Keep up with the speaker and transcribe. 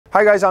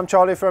Hi guys, I'm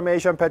Charlie from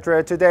Asian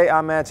Petrolhead. Today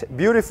I'm at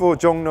beautiful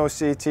Jongno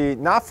City,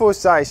 not for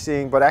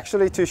sightseeing, but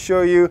actually to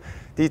show you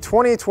the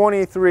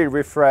 2023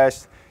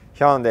 refreshed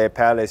Hyundai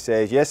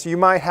Palisade. Yes, you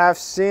might have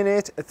seen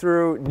it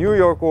through New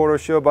York Auto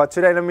Show, but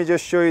today let me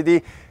just show you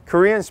the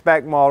Korean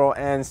spec model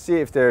and see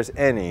if there's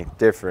any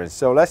difference.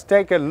 So let's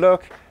take a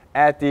look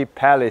at the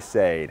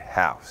Palisade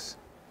House.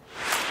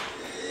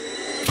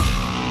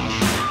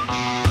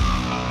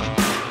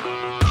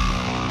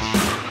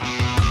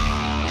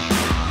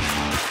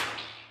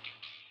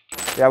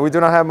 Yeah, we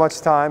do not have much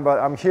time, but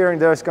I'm hearing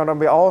there's going to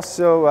be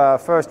also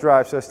first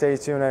drive, so stay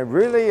tuned. I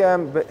really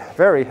am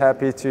very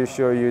happy to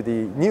show you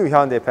the new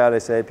Hyundai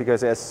Palisade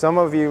because, as some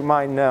of you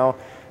might know,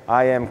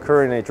 I am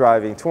currently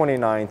driving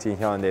 2019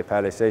 Hyundai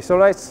Palisade. So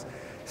let's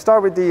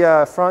start with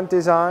the front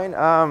design.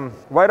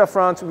 Right up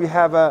front, we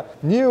have a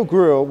new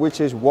grille, which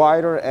is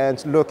wider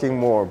and looking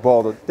more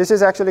bold. This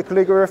is actually a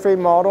calligraphy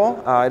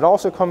model. It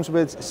also comes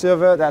with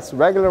silver. That's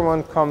regular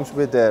one, comes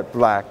with the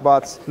black,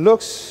 but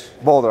looks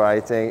bolder, I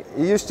think.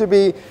 It used to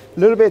be a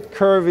little bit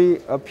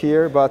curvy up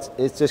here, but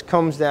it just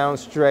comes down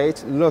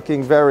straight,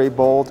 looking very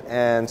bold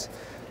and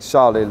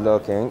solid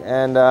looking.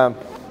 And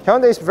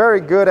Hyundai is very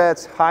good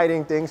at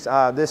hiding things.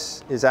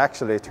 This is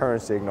actually a turn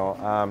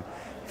signal.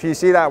 If you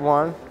see that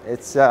one,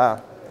 it's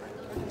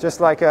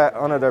just like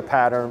another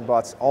pattern,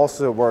 but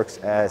also works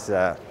as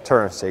a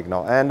turn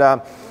signal.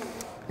 And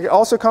it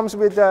also comes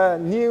with a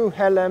new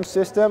headlamp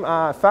system.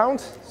 Found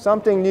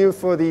something new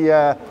for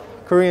the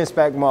Korean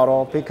spec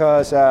model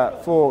because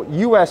for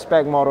US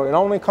spec model, it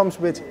only comes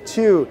with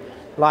 2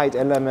 light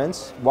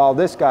elements, while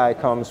this guy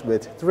comes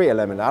with 3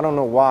 elements. I don't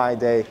know why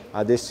they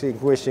are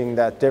distinguishing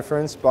that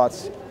difference,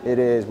 but it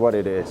is what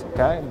it is,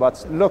 okay?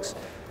 But looks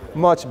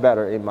much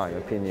better in my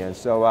opinion.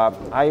 So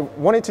I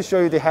wanted to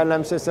show you the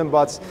headlamp system,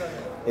 but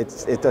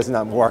it does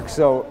not work.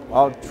 So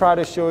I'll try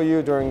to show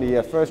you during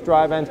the first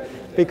drive. And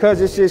because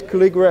this is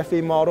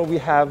calligraphy model, we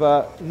have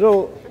a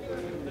little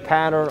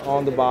pattern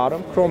on the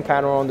bottom, chrome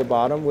pattern on the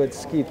bottom with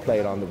ski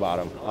plate on the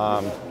bottom.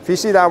 If you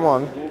see that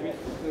one,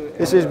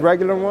 this is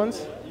regular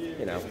ones.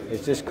 You know,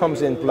 it just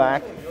comes in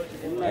black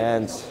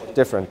and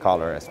different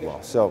color as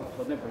well. So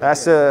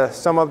that's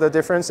some of the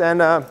difference.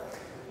 And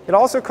it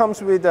also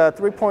comes with a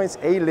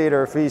 3.8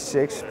 liter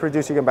V6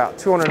 producing about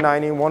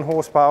 291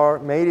 horsepower,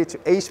 made it to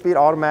 8-speed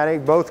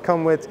automatic. Both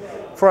come with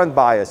front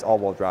bias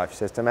all-wheel drive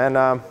system. And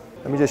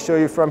let me just show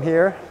you from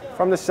here.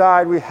 From the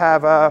side we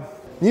have a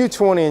new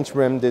 20-inch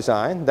rim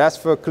design. That's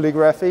for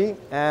calligraphy,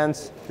 and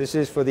this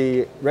is for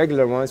the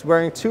regular ones.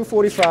 Wearing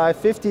 245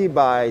 50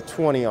 by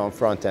 20 on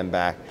front and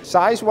back.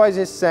 Size-wise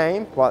it's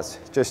same, but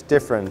just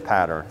different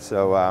pattern.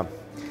 So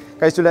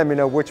guys, do let me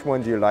know which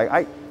one do you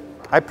like.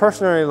 I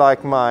personally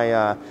like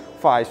my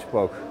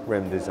 5-spoke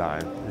rim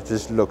design. It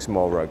just looks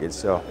more rugged.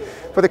 So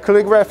for the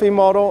calligraphy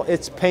model,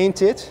 it's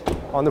painted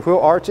on the wheel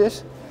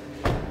arches,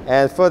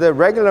 and for the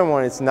regular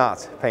one, it's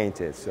not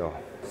painted. So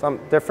some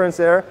difference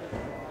there.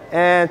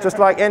 And just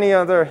like any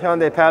other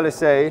Hyundai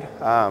Palisade,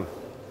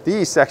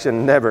 these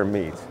sections never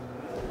meet.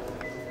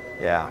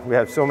 Yeah, we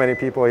have so many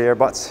people here,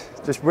 but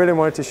just really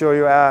wanted to show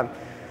you. Like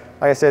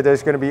I said,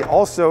 there's going to be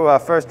also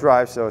first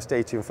drive, so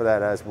stay tuned for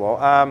that as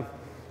well.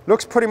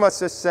 Looks pretty much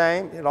the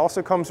same. It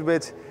also comes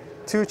with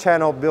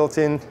 2-channel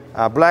built-in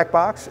black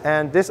box,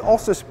 and this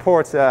also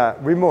supports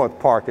remote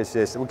park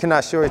assist. We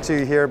cannot show it to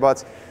you here,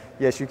 but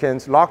yes, you can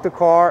lock the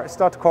car,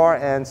 start the car,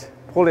 and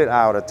pull it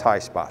out at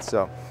tight spots.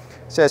 So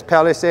it says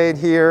Palisade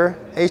here,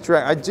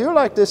 H-Track. I do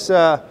like this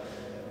sort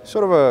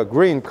of a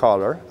green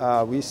color.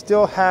 We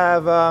still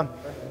have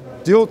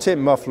dual tip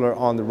muffler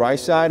on the right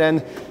side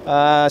and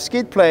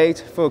skid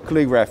plate for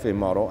calligraphy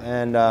model.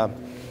 And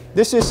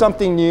this is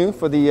something new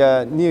for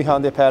the new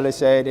Hyundai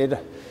Palisade. It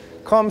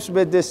comes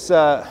with this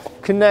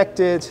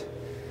connected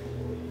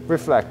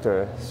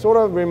reflector. Sort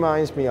of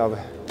reminds me of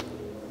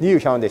new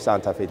Hyundai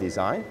Santa Fe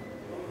design.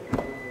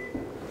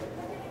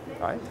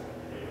 Right.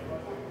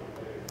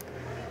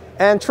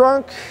 And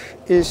trunk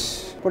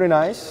is pretty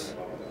nice.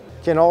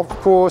 Can of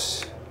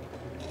course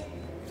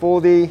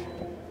fold the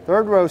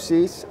 3rd row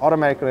seats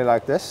automatically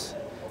like this,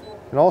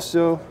 and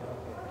also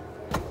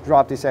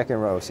drop the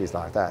 2nd row seats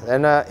like that.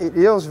 And it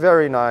feels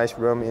very nice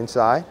room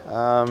inside.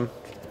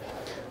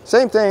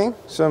 Same thing,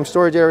 some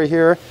storage area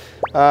here,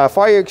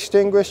 fire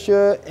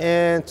extinguisher,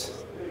 and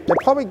they'll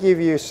probably give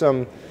you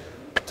some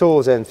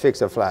tools and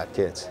fix a flat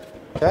kit.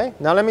 Okay,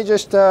 now let me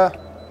just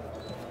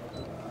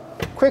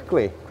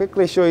quickly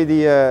show you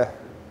the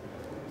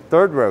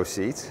 3rd row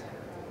seat.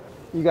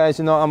 You guys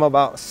know I'm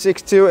about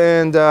 6'2",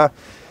 and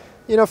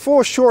you know,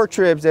 for short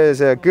trips,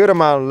 there's a good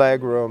amount of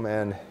leg room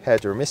and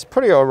headroom. It's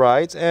pretty all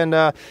right. And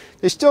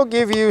they still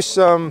give you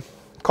some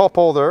cup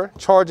holder,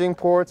 charging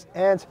ports.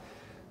 And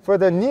for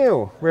the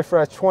new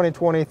refreshed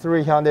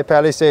 2023 Hyundai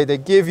Palisade, they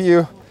give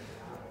you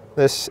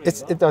this,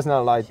 it does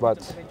not light,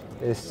 but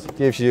it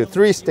gives you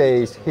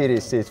 3-stage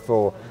heated seats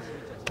for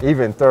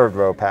even 3rd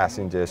row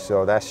passengers.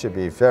 So that should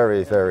be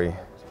very, very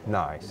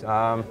nice.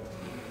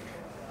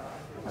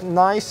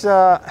 Nice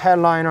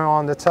headliner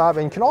on the top,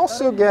 and you can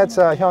also get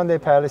a Hyundai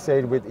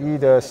Palisade with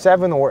either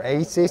 7 or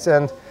 8 seats.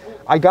 And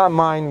I got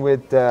mine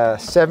with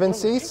 7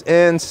 seats,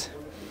 and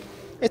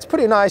it's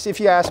pretty nice. If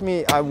you ask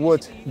me, I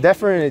would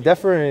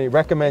definitely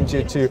recommend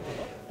you to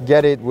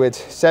get it with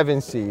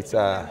 7 seats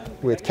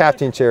with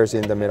captain chairs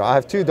in the middle. I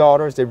have 2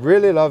 daughters. They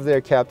really love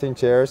their captain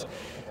chairs.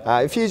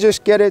 If you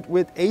just get it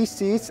with 8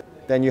 seats,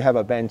 then you have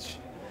a bench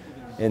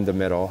in the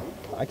middle.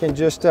 I can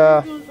just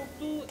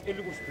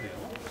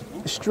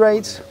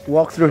straight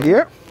walk through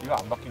here.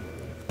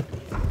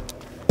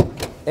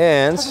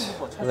 And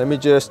let me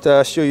just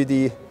show you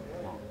the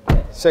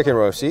second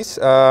row seats.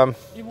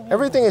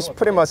 Everything is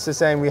pretty much the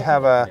same. We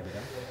have a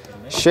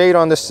shade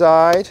on the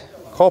side,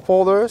 cup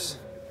holders,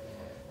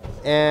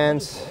 and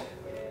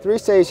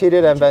 3-stage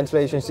heated and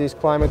ventilation seats,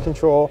 climate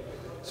control,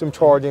 some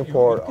charging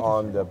port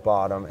on the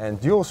bottom, and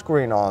dual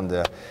screen on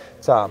the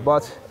top.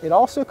 But it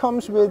also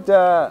comes with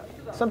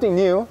something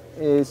new,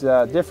 is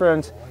a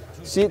different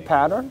seat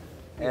pattern,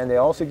 and they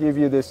also give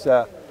you this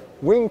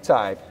wing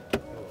type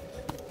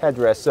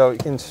headrest, so you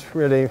can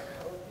really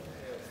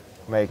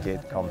make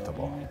it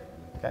comfortable.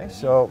 Okay,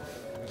 so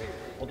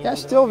yeah,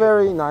 still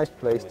very nice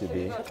place to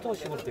be.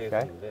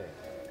 Okay,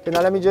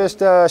 now let me just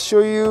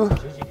show you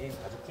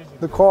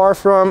the car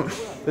from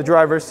the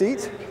driver's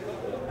seat.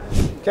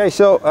 Okay,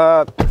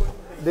 so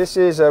this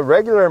is a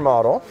regular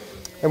model,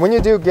 and when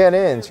you do get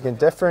in, you can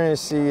definitely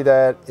see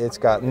that it's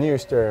got new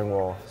steering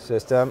wheel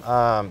system.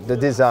 The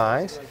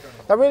designs,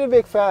 I'm really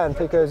big fan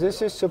because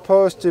this is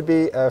supposed to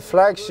be a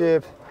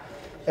flagship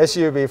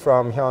SUV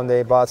from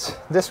Hyundai, but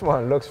this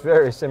one looks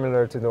very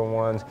similar to the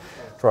ones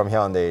from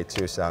Hyundai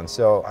Tucson.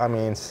 So I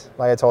mean,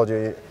 like I told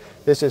you,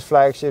 this is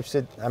flagship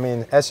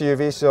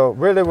SUV, so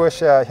really wish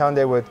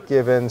Hyundai would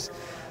give in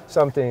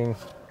something,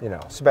 you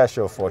know,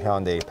 special for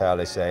Hyundai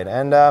Palisade.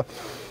 And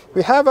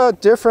we have a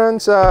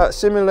different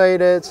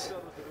simulated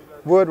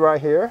wood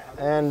right here,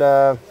 and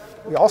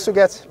we also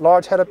get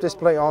large head-up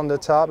display on the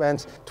top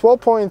and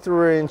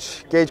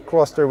 12.3-inch gauge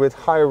cluster with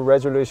higher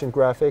resolution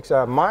graphics.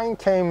 Mine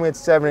came with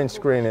 7-inch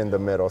screen in the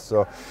middle,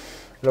 so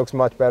it looks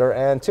much better.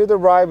 And to the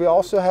right, we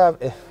also have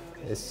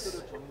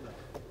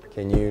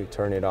can you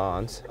turn it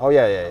on? Oh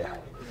yeah.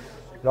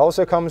 It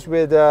also comes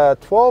with a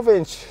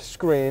 12-inch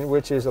screen,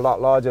 which is a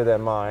lot larger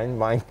than mine.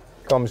 Mine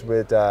comes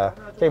with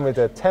came with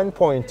a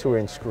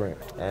 10.2-inch screen,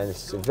 and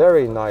it's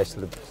very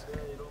nicely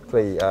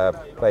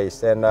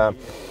placed. And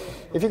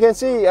if you can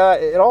see,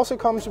 it also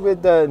comes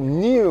with the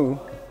new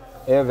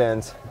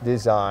event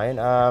design.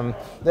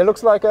 It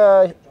looks like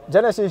a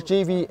Genesis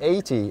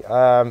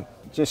GV80,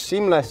 just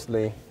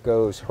seamlessly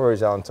goes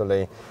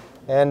horizontally.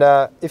 And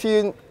if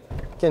you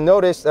can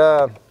notice,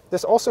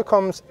 this also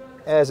comes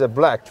as a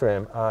black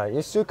trim. It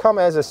used to come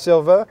as a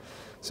silver,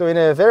 so in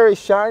a very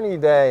shiny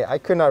day, I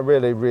could not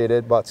really read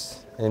it,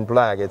 but in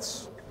black,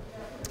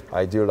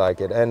 I do like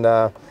it. And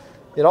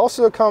it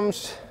also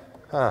comes,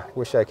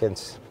 wish I can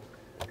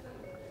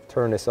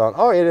turn this on.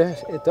 Oh,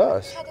 it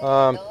does.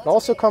 It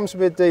also comes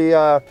with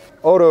the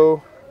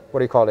auto, what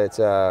do you call it?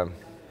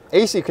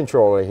 AC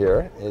controller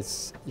here.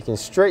 You can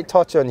straight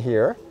touch on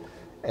here,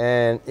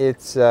 and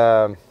it's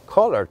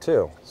color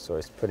too, so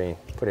it's pretty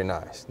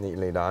nice,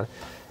 neatly done.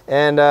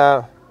 And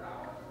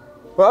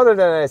but other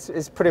than that,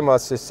 it's pretty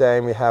much the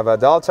same. We have a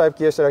dial type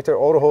gear selector,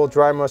 auto hold,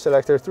 drive mode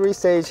selector,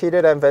 3-stage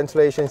heated and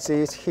ventilation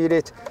seats,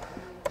 heated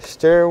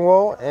steering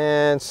wheel,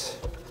 and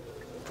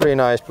pretty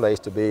nice place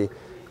to be.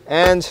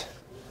 And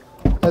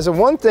as a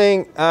one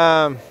thing,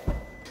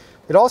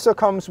 it also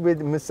comes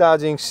with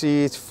massaging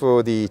seats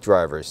for the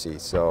driver's seat.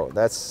 So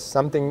that's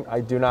something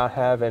I do not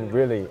have and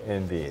really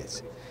envy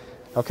it.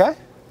 Okay,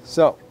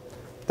 so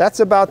that's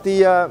about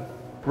the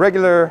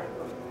regular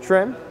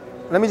trim.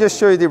 Let me just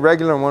show you the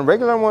regular one.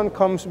 Regular one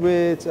comes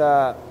with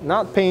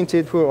not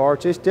painted wheel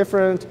arches,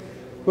 different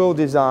wheel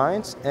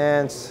designs.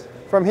 And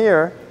from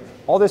here,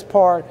 all this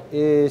part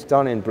is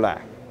done in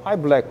black. High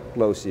black,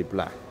 glossy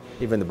black,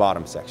 even the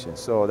bottom section.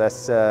 So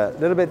that's a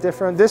little bit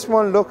different. This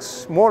one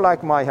looks more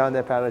like my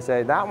Hyundai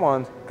Palisade. That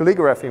one,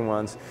 calligraphy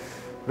ones,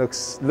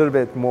 looks a little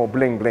bit more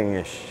bling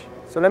bling-ish.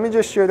 So let me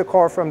just show you the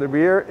car from the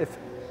rear, if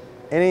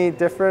any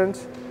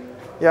different.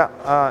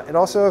 Yeah, it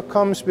also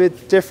comes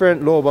with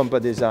different low bumper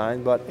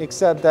design, but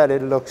except that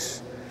it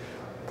looks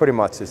pretty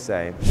much the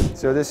same.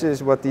 So this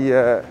is what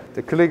the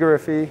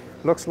calligraphy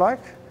looks like.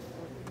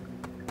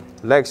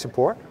 Leg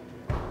support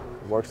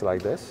works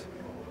like this,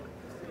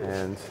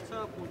 and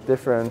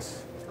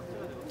different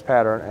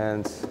pattern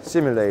and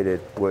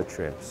simulated wood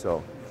trim.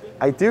 So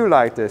I do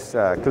like this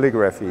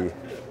calligraphy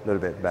a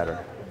little bit better.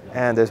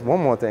 And there's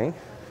one more thing.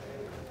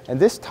 And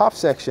this top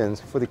section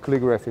for the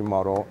calligraphy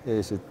model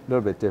is a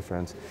little bit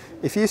different.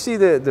 If you see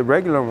the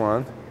regular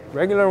one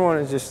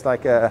is just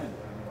like a,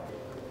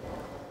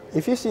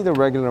 if you see the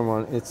regular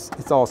one,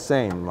 it's all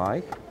same,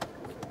 right?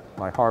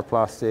 Like hard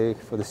plastic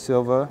for the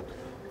silver,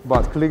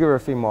 but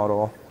calligraphy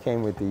model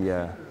came with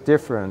the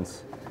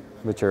different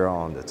material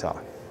on the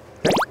top.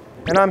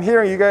 And I'm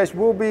hearing you guys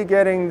will be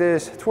getting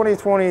this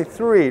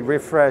 2023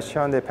 refreshed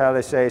Hyundai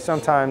Palisade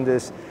sometime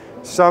this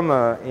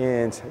summer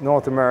in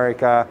North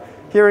America.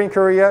 Here in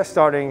Korea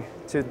starting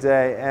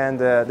today, and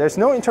there's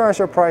no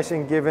international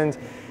pricing given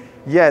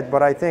yet,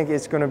 but I think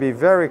it's going to be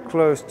very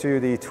close to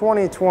the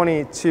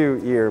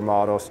 2022 year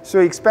models. So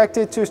expect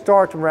it to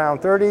start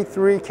around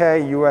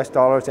 33K US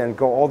dollars and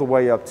go all the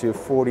way up to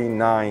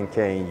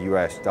 49K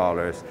US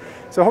dollars.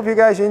 So I hope you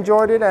guys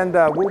enjoyed it, and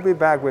we'll be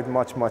back with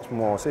much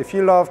more. So if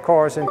you love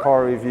cars and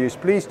car reviews,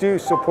 please do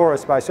support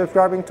us by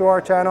subscribing to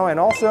our channel, and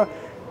also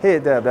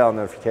hit the bell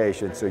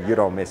notification so you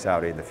don't miss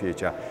out in the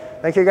future.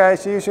 Thank you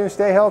guys, see you soon,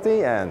 stay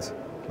healthy, and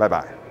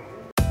bye-bye.